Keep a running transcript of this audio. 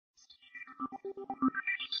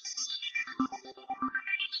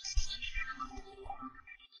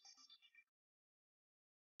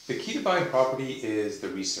The key to buying property is the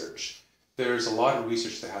research. There's a lot of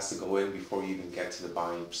research that has to go in before you even get to the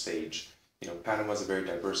buying stage. Panama is a very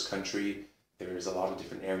diverse country. There's a lot of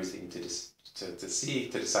different areas that you need to see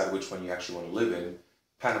to decide which one you actually want to live in.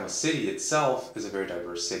 Panama City itself is a very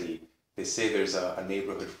diverse city. They say there's a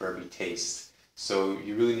neighborhood for every taste. So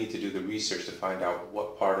you really need to do the research to find out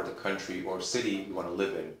what part of the country or city you want to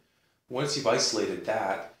live in. Once you've isolated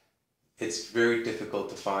that, it's very difficult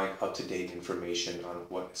to find up-to-date information on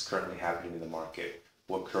what is currently happening in the market,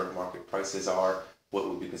 what current market prices are, what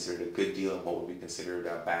would be considered a good deal and what would be considered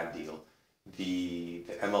a bad deal. The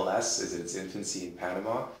MLS is in its infancy in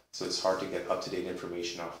Panama, so it's hard to get up-to-date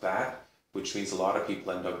information off that, which means a lot of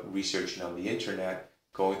people end up researching on the internet,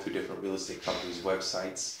 going through different real estate companies'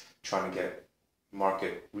 websites, trying to get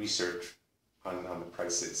market research on the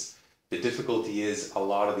prices. The difficulty is a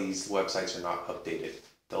lot of these websites are not updated.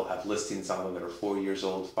 They'll have listings on them that are 4 years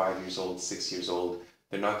old, 5 years old, 6 years old.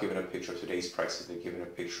 They're not giving a picture of today's prices. They're giving a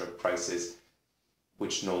picture of prices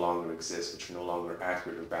which no longer exist, which are no longer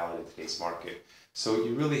accurate or valid in today's market. So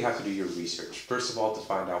you really have to do your research. First of all, to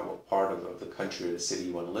find out what part of the country or the city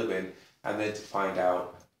you want to live in, and then to find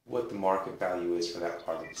out what the market value is for that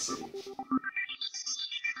part of the city.